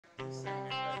This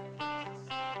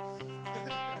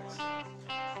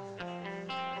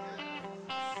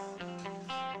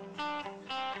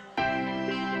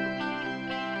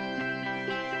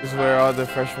is where all the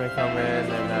freshmen come in,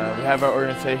 and we have our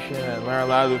orientation and learn a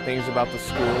lot of the things about the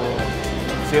school,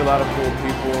 and see a lot of cool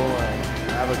people,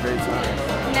 and have a great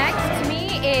time. Next to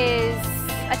me is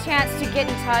a chance to get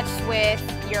in touch with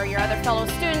your other fellow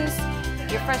students,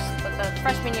 the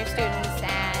freshman year students,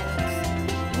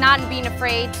 and not being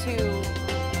afraid to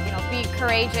be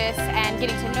courageous and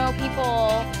getting to know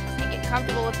people and get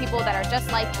comfortable with people that are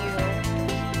just like you.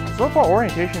 So far,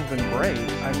 orientation's been great.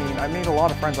 I mean, I made a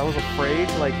lot of friends. I was afraid,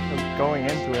 going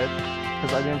into it,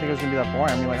 because I didn't think it was gonna be that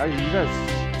boring. I mean, you guys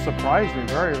surprised me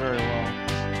very, very well.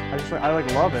 I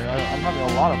love it. I'm having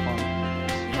a lot of fun.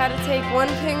 You had to take one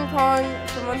ping pong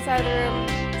from one side of the room,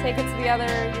 take it to the other.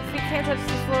 Your feet can't touch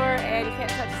the floor, and you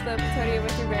can't touch the plutonium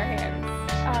with your bare hands.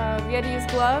 We had to use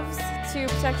gloves to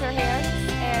protect our hands,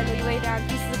 and we laid down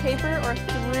pieces of paper or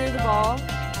threw the ball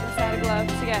inside a glove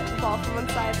to get the ball from one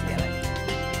side to the other.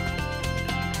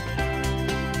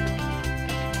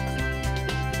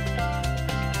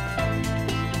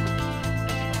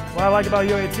 What I like about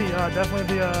UAT,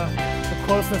 definitely the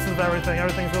closeness of everything.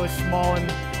 Everything's really small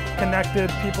and connected.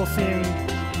 People seem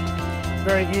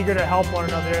very eager to help one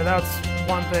another. That's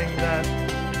one thing that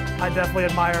I definitely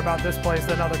admire about this place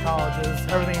than other colleges.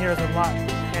 Everything here is a lot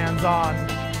hands-on.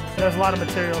 There's a lot of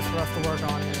materials for us to work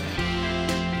on here.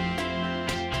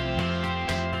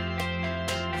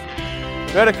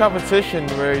 We had a competition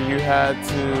where you had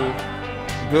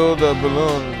to build a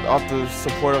balloon off the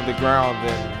support of the ground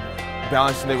and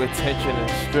balancing it with tension and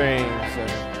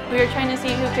strings. We were trying to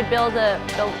see who could build the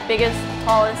biggest,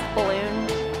 tallest balloon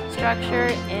structure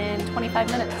in 25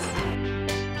 minutes.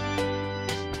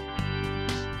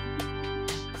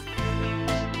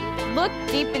 Look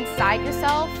deep inside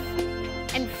yourself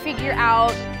and figure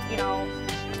out,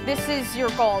 this is your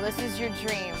goal, this is your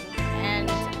dream. And,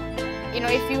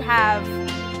 if you have,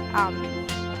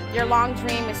 your long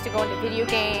dream is to go into video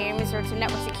games or to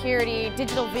network security,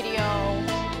 digital video,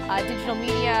 digital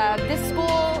media, this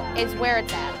school is where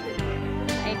it's at.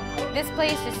 This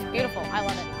place is beautiful. I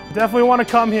love it. Definitely want to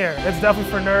come here. It's definitely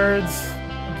for nerds,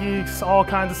 geeks, all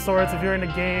kinds of sorts. If you're into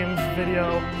games,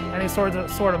 video, any sort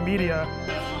of media.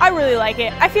 I really like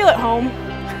it. I feel at home.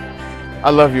 I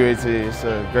love UAT. It's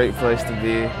a great place to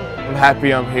be. I'm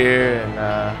happy I'm here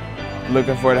and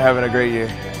looking forward to having a great year.